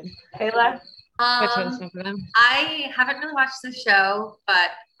definitely would. Kayla? I haven't really watched the show,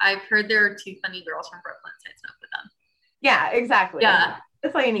 but I've heard there are two funny girls from Brooklyn, so I smoke with them. Yeah, exactly. Yeah.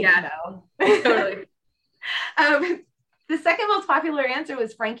 That's all you need to know. Totally. The second most popular answer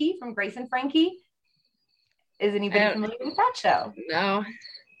was Frankie from Grace and Frankie. Is anybody familiar with that show? No.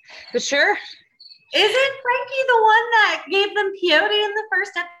 But sure. Isn't Frankie the one that gave them peyote in the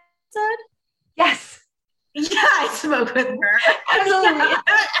first episode? Yes. Yeah, I smoke with her. Absolutely.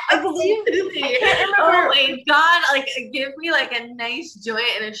 Absolutely. Oh my God. Like, give me like a nice joint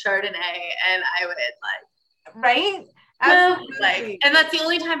and a Chardonnay, and I would like. Right? Absolutely. Like, and that's the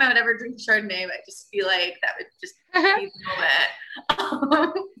only time I would ever drink Chardonnay, but I just feel like that would just be a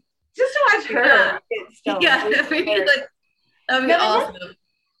little bit. Just to watch her. Yeah, that'd be awesome.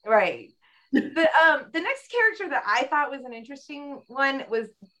 Right. The next character that I thought was an interesting one was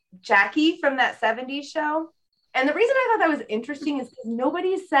Jackie from that 70s show. And the reason I thought that was interesting is because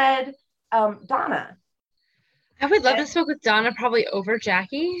nobody said Donna. I would love to smoke with Donna probably over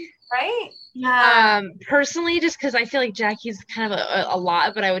Jackie. Right? Yeah. Personally, just because I feel like Jackie's kind of a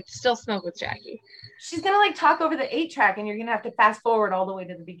lot, but I would still smoke with Jackie. She's going to like talk over the 8-track, and you're going to have to fast forward all the way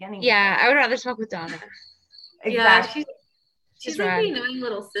to the beginning. Yeah, I would rather smoke with Donna. Exactly. She's like the annoying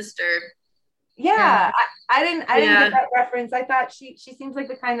little sister. Yeah, I didn't get that reference. I thought she seems like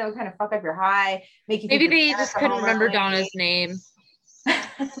the kind that would kind of fuck up your high, make you. Maybe they just couldn't remember Donna's name.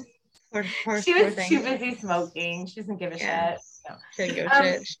 She was too busy smoking. She doesn't give a shit. No. She didn't give a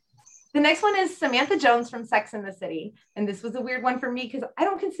shit. The next one is Samantha Jones from Sex and the City, and this was a weird one for me because I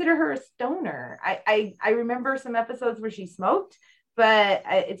don't consider her a stoner. I remember some episodes where she smoked, but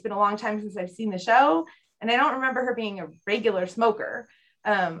it's been a long time since I've seen the show, and I don't remember her being a regular smoker.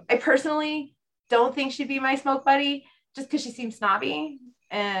 I personally don't think she'd be my smoke buddy just because she seems snobby,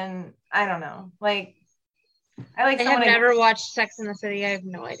 and I don't know. Like, I have never watched Sex and the City. I have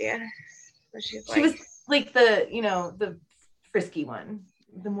no idea what she's like. She was like the frisky one,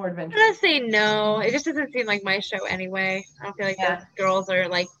 the more adventurous. I'm gonna say no. It just doesn't seem like my show anyway. I don't feel like those girls are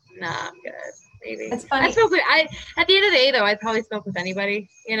like, nah, I'm good. Maybe. It's funny. At the end of the day though, I'd probably smoke with anybody,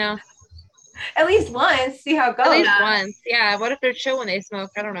 you know. At least once, see how it goes. At least once. Yeah. What if they're chill when they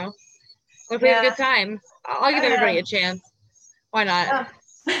smoke? I don't know. What if we have a good time? I'll give everybody a chance. Why not?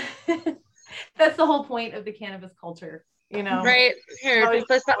 That's the whole point of the cannabis culture, you know. Right. Here,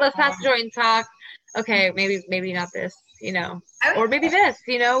 let's pass the joint and talk. Okay, maybe not this, you know. Or maybe this,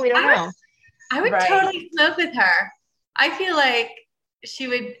 you know, we don't know. I would totally smoke with her. I feel like she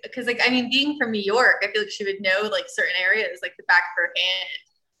would, because like, I mean, being from New York, I feel like she would know like certain areas like the back of her hand.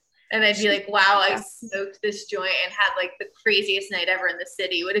 And I'd be like, wow, I smoked this joint and had like the craziest night ever in the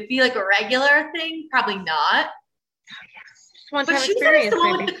city. Would it be like a regular thing? Probably not. But she's always the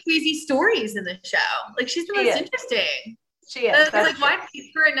one with the crazy stories in the show. Like, she's the most interesting. She is. Like, why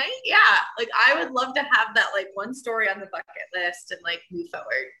pay for a night? Yeah. Like, I would love to have that, like, one story on the bucket list and, like, move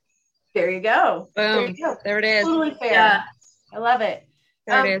forward. There you go. Boom. There it is. Totally fair. Yeah. I love it.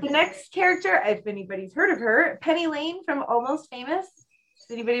 The next character, if anybody's heard of her, Penny Lane from Almost Famous.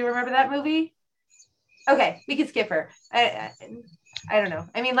 Does anybody remember that movie? Okay, we can skip her. I don't know.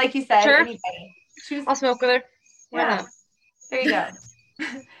 I mean, like you said, anybody. I'll smoke with her. Why not? There you go.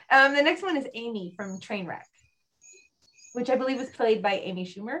 The next one is Amy from Trainwreck, which I believe was played by Amy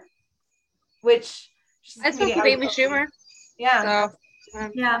Schumer. I spoke with Amy Schumer. Yeah.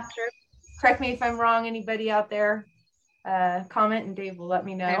 So, yeah. Sure. Correct me if I'm wrong. Anybody out there? Comment and Dave will let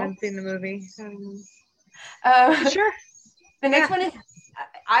me know. I haven't seen the movie. Sure. The next one is,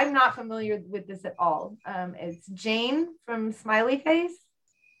 I'm not familiar with this at all. It's Jane from Smiley Face.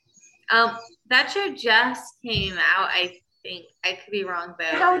 That show just came out, I think. I could be wrong though.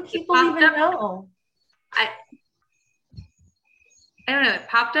 How would people even know? I don't know. It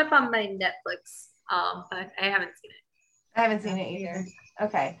popped up on my Netflix, but I haven't seen it. I haven't seen it either.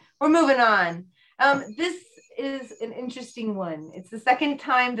 Okay, we're moving on. This is an interesting one. It's the second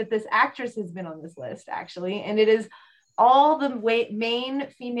time that this actress has been on this list, actually, and it is all the main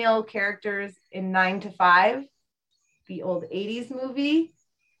female characters in 9 to 5, the old 80s movie,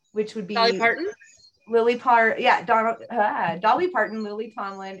 which would be Dolly Parton, Dolly Parton, Lily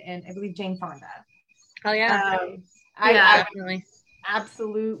Tomlin, and I believe Jane Fonda. Oh yeah, definitely,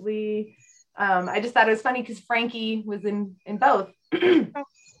 absolutely. I just thought it was funny because Frankie was in both.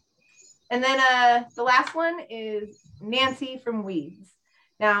 And then the last one is Nancy from Weeds.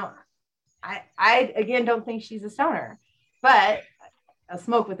 Now, I again don't think she's a stoner, but I'll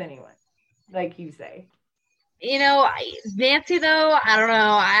smoke with anyone, like you say. You know, Nancy though, I don't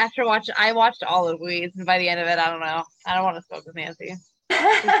know. I watched all of Weeds, and by the end of it, I don't know. I don't want to smoke with Nancy.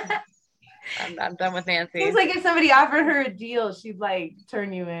 I'm done with Nancy. Seems like if somebody offered her a deal, she'd like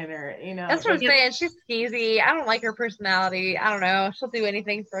turn you in, or you know. That's what I'm saying. She's skeezy. I don't like her personality. I don't know. She'll do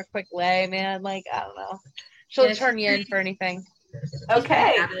anything for a quick lay, man. Like I don't know. She'll turn you in for anything.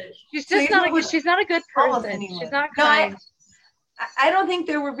 Okay. She's just she's not a good person. She's not kind. I don't think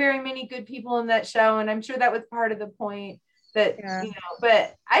there were very many good people in that show, and I'm sure that was part of the point that you know.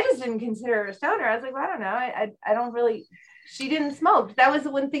 But I just didn't consider her a stoner. I was like, well, I don't know. I don't really. She didn't smoke. That was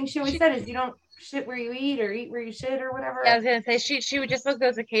the one thing she always said is you don't shit where you eat or eat where you shit or whatever. Yeah, I was gonna say she would just smoke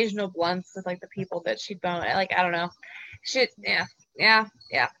those occasional blunts with like the people that she'd bone. Like I don't know. Yeah.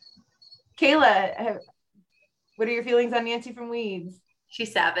 Kayla, what are your feelings on Nancy from Weeds?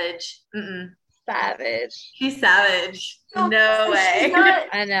 She's savage. Savage. She's savage. No way.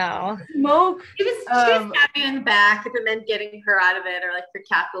 I know. Smoke. She was stabbing in the back if it meant getting her out of it or like for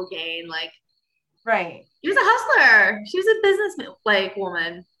capital gain. Like, right. She was a hustler. She was a business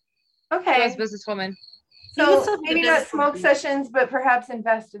woman. Okay. She was a businesswoman. So maybe not smoke sessions, but perhaps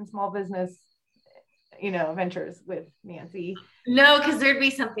invest in small business, ventures with Nancy. No, because there'd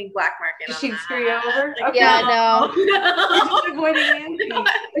be something black market. She'd screw you over. Okay. Yeah, no. Just avoiding Nancy.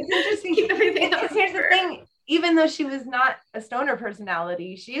 It's interesting. Here's the thing. Even though she was not a stoner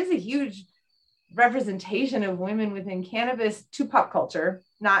personality, she is a huge representation of women within cannabis to pop culture,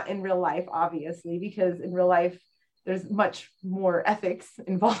 not in real life, obviously, because in real life there's much more ethics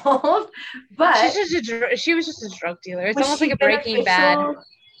involved. But she was just a drug dealer. It's was almost she like a Breaking Bad. beneficial?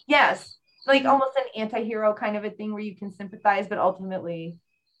 Yes, like almost an anti-hero kind of a thing where you can sympathize, but ultimately,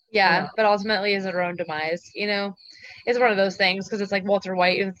 Yeah, but ultimately is her own demise, you know? It's one of those things because it's like Walter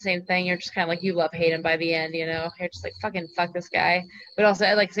White is the same thing. You're just kind of like, you love hate him by the end, you know? You're just like, fucking fuck this guy. But also,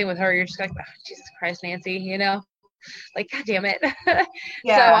 like, same with her, you're just like, oh, Jesus Christ, Nancy, you know? Like, God damn it.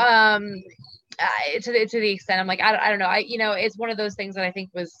 yeah. So, to the extent I'm like, I don't know. You know, it's one of those things that I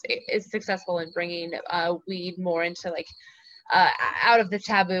think is successful in bringing weed more into like, out of the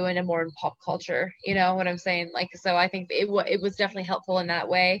taboo and more in pop culture, you know what I'm saying? Like, so I think it was definitely helpful in that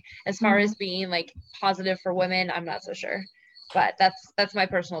way. As far as being like positive for women, I'm not so sure, but that's my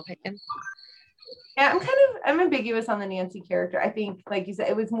personal opinion. Yeah, I'm ambiguous on the Nancy character. I think, like you said,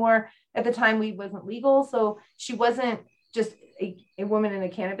 it was more at the time weed wasn't legal, so she wasn't just a woman in the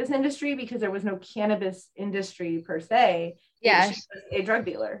cannabis industry because there was no cannabis industry per se. Yeah, she was a drug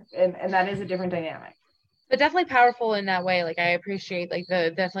dealer, and that is a different dynamic. But definitely powerful in that way. Like I appreciate like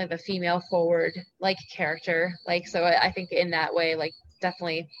definitely the female forward like character. Like so I think in that way like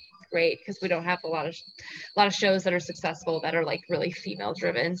definitely great because we don't have a lot of shows that are successful that are like really female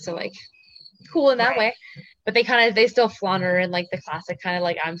driven. So like cool in that way. But they still flaunt her in like the classic kind of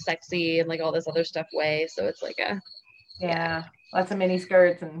like I'm sexy and like all this other stuff way. So it's like yeah. Lots of mini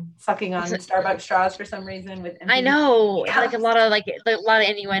skirts and sucking on Starbucks straws for some reason. I know, like a lot of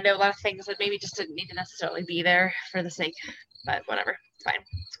innuendo, a lot of things that maybe just didn't need to necessarily be there for the sake, but whatever, it's fine,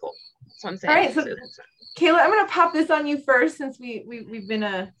 it's cool. That's what I'm saying. All right, so Kayla, I'm gonna pop this on you first since we've been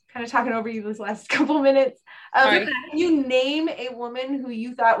kind of talking over you this last couple minutes. Can you name a woman who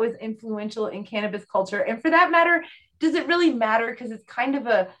you thought was influential in cannabis culture? And for that matter, does it really matter because it's kind of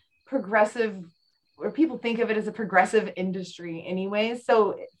a progressive, or people think of it as a progressive industry anyways.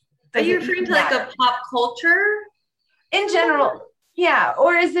 So are you referring to like a pop culture in general? Yeah.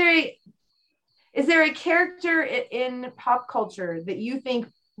 Or is there a character in pop culture that you think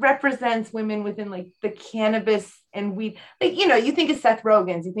represents women within like the cannabis and weed? Like, you know, you think of Seth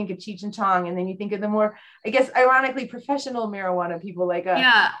Rogen's, you think of Cheech and Chong, and then you think of the more, I guess, ironically professional marijuana people like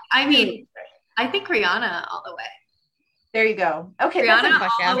I mean, I think Rihanna all the way. There you go. Okay. Rihanna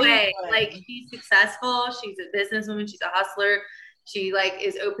all the way. Like she's successful. She's a businesswoman. She's a hustler. She like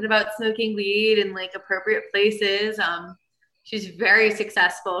is open about smoking weed in like appropriate places. She's very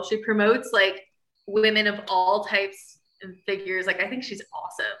successful. She promotes like women of all types and figures. Like I think she's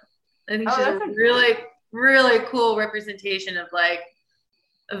awesome. I think she's a really, really cool representation of like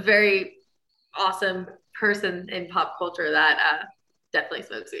a very awesome person in pop culture that definitely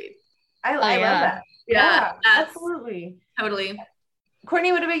smokes weed. I love that. Yeah, absolutely. Totally.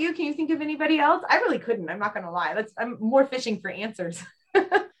 Courtney, what about you? Can you think of anybody else? I really couldn't. I'm not going to lie. I'm more fishing for answers.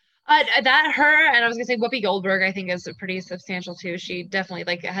 That her, and I was gonna say Whoopi Goldberg, I think is pretty substantial too. She definitely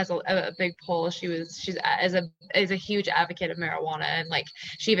like has a big pull. She's as a huge advocate of marijuana, and like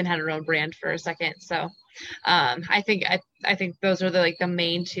she even had her own brand for a second. So I think those are the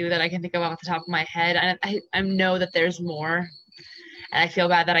main two that I can think of off the top of my head. And I know that there's more, and I feel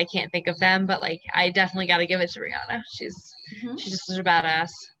bad that I can't think of them, but like I definitely got to give it to Rihanna. She's just such a badass.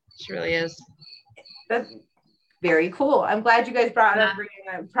 She really is. That's very cool. I'm glad you guys brought up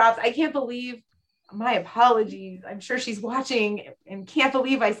Rihanna. Props. I can't believe, my apologies. I'm sure she's watching and can't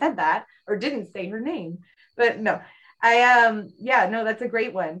believe I said that or didn't say her name. But no, that's a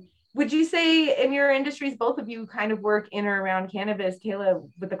great one. Would you say in your industries, both of you kind of work in or around cannabis, Kayla,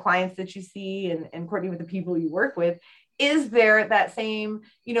 with the clients that you see and Courtney with the people you work with? Is there that same,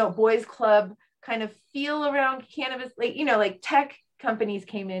 boys club kind of feel around cannabis? Like tech companies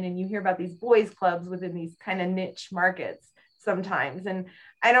came in and you hear about these boys clubs within these kind of niche markets sometimes. And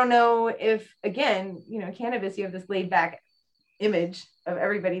I don't know if, again, cannabis, you have this laid back image of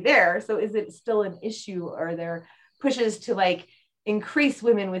everybody there. So is it still an issue? Or are there pushes to like increase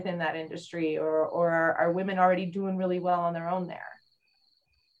women within that industry, or are women already doing really well on their own there?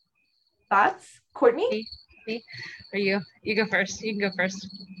 Thoughts? Courtney? Me? Or you go first. You can go first.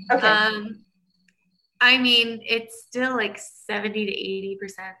 Okay. I mean, it's still like 70 to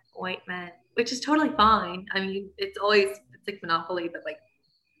 80% white men, which is totally fine. I mean, it's like monopoly, but like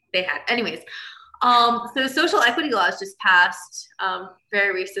they had. Anyways, so social equity laws just passed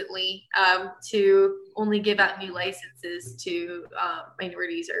very recently to only give out new licenses to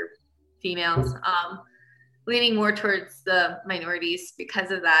minorities or females, leaning more towards the minorities because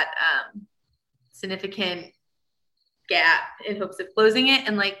of that significant gap in hopes of closing it.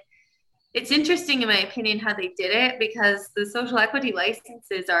 And like, it's interesting, in my opinion, how they did it, because the social equity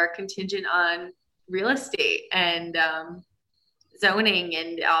licenses are contingent on real estate and zoning,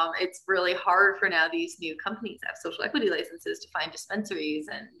 and it's really hard for now these new companies that have social equity licenses to find dispensaries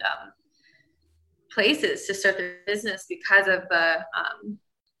and places to start their business because of the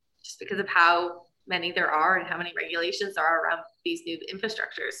just because of how many there are and how many regulations there are around these new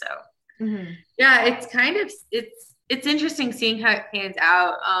infrastructures. So yeah, it's kind of it's interesting seeing how it pans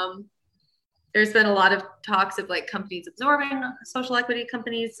out. There's been a lot of talks of like companies absorbing social equity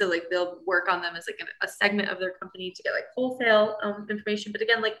companies. So like they'll work on them as like a segment of their company to get like wholesale information. But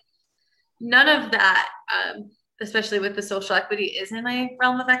again, like none of that, especially with the social equity, is in my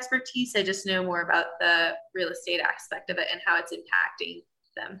realm of expertise. I just know more about the real estate aspect of it and how it's impacting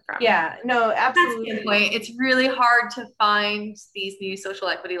them from no, absolutely. That standpoint. It's really hard to find these new social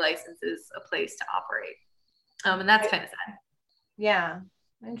equity licenses a place to operate. And that's kind of sad. Yeah,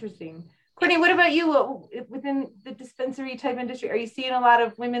 interesting. Courtney, what about you within the dispensary type industry? Are you seeing a lot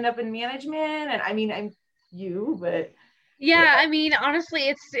of women up in management? And I mean, but yeah, I mean, honestly,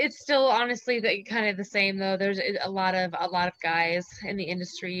 it's still honestly kind of the same though. There's a lot of guys in the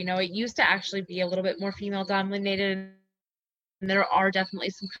industry. You know, it used to actually be a little bit more female dominated, and there are definitely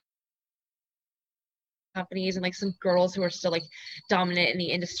some companies and like some girls who are still like dominant in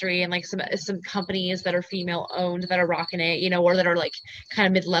the industry, and like some companies that are female owned that are rocking it, you know, or that are like kind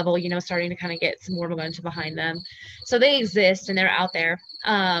of mid-level, you know, starting to kind of get some more momentum behind them. So they exist and they're out there,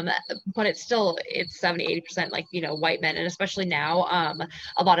 but it's 70-80% like, you know, white men, and especially now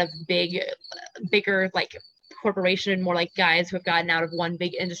a lot of bigger like corporation and more like guys who have gotten out of one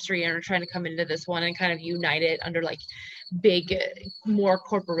big industry and are trying to come into this one and kind of unite it under like big, more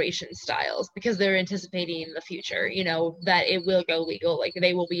corporation styles, because they're anticipating in the future, you know, that it will go legal. Like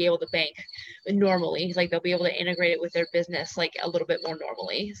they will be able to bank normally, like they'll be able to integrate it with their business like a little bit more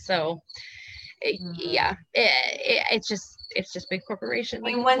normally. So it's just big corporation. I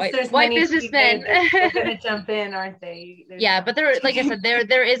mean, once white, there's white businessmen, they're gonna jump in, aren't they? But there, like I said,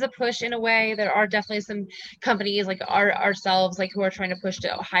 there is a push in a way. There are definitely some companies like ourselves, like who are trying to push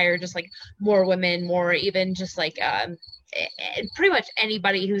to hire just like more women, more even just like pretty much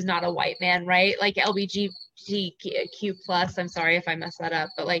anybody who's not a white man, right? Like LGBTQ plus. I'm sorry if I messed that up,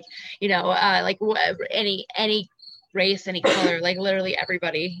 but like, you know, like any race, any color, like literally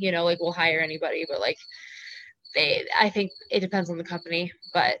everybody, you know, like we'll hire anybody, but like I think it depends on the company,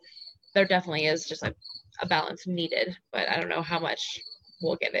 but there definitely is just like a balance needed, but I don't know how much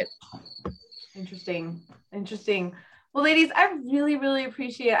we'll give it. Interesting. Well, ladies, I really, really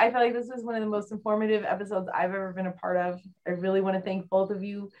appreciate it. I feel like this was one of the most informative episodes I've ever been a part of. I really want to thank both of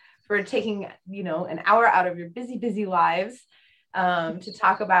you for taking, you know, an hour out of your busy lives to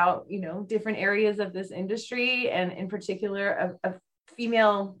talk about, you know, different areas of this industry, and in particular a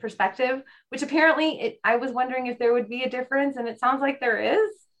female perspective, which apparently I was wondering if there would be a difference, and it sounds like there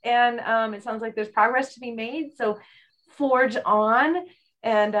is. And it sounds like there's progress to be made. So forge on.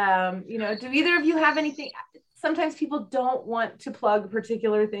 And, you know, do either of you have anything? Sometimes people don't want to plug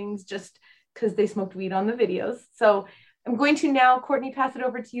particular things just because they smoked weed on the videos. So I'm going to now, Courtney, pass it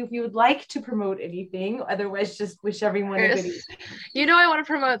over to you if you would like to promote anything. Otherwise, just wish everyone a good evening. You know, I want to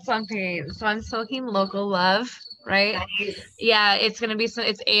promote something. So I'm smoking Local Love, right? Nice. Yeah, it's going to be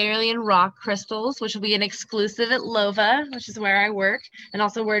it's Alien Rock Crystals, which will be an exclusive at Lova, which is where I work, and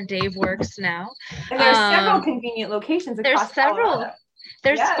also where Dave works now. And there's several convenient locations across Colorado.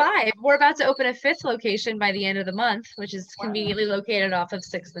 There's 5. We're about to open a 5th location by the end of the month, which is conveniently located off of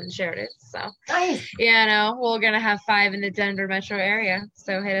 6th and Sheridan. So, nice. Yeah, no, we're going to have 5 in the Denver metro area.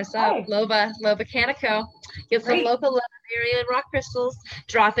 So hit us up. Lova Canico. Get some Local Love Alien Rock Crystals.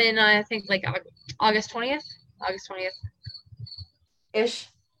 Drop in, I think, like August 20th? August 20th. Ish.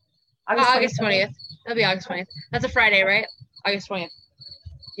 August 20th. That'll be August 20th. That's a Friday, right? August 20th.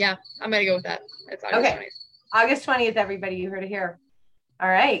 Yeah, I'm going to go with that. It's August 20th. August 20th, everybody. You heard it here. All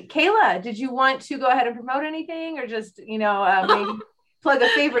right. Kayla, did you want to go ahead and promote anything, or just, you know, maybe plug a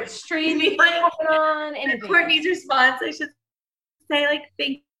favorite stream you on? Anything? Courtney's response, I should say, like,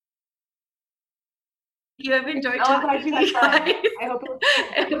 thank you. I've enjoyed talking to you guys. I hope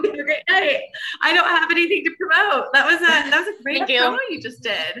it was a great night. I don't have anything to promote. That was a great promo you just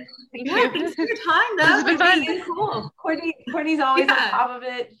did. Thank you. Thanks for your time. That was fun. Cool. Courtney's always on top of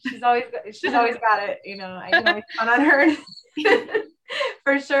it. She's always got it. You know, I can always count on her.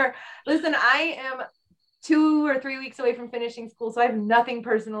 For sure. Listen, I am 2 or 3 weeks away from finishing school, so I have nothing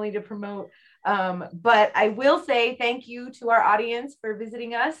personally to promote. But I will say thank you to our audience for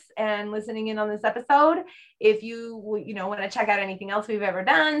visiting us and listening in on this episode. If you want to check out anything else we've ever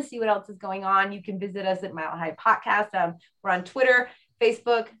done, see what else is going on, you can visit us at Mile High Podcast. We're on Twitter,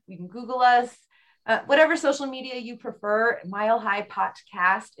 Facebook. You can Google us. whatever social media you prefer, Mile High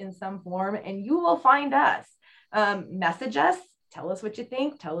Podcast in some form, and you will find us. Message us, tell us what you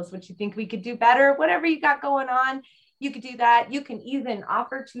think, tell us what you think we could do better, whatever you got going on, you could do that. You can even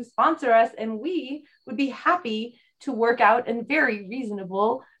offer to sponsor us, and we would be happy to work out a very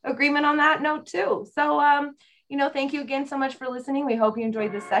reasonable agreement on that note too. So, thank you again so much for listening. We hope you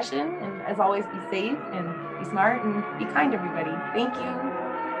enjoyed this session, and as always, be safe and be smart and be kind, everybody. Thank you.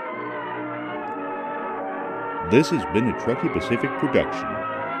 This has been a Truckee Pacific production.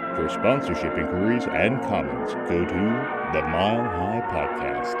 For sponsorship inquiries and comments, go to the Mile High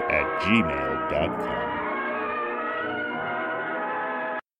Podcast at gmail.com.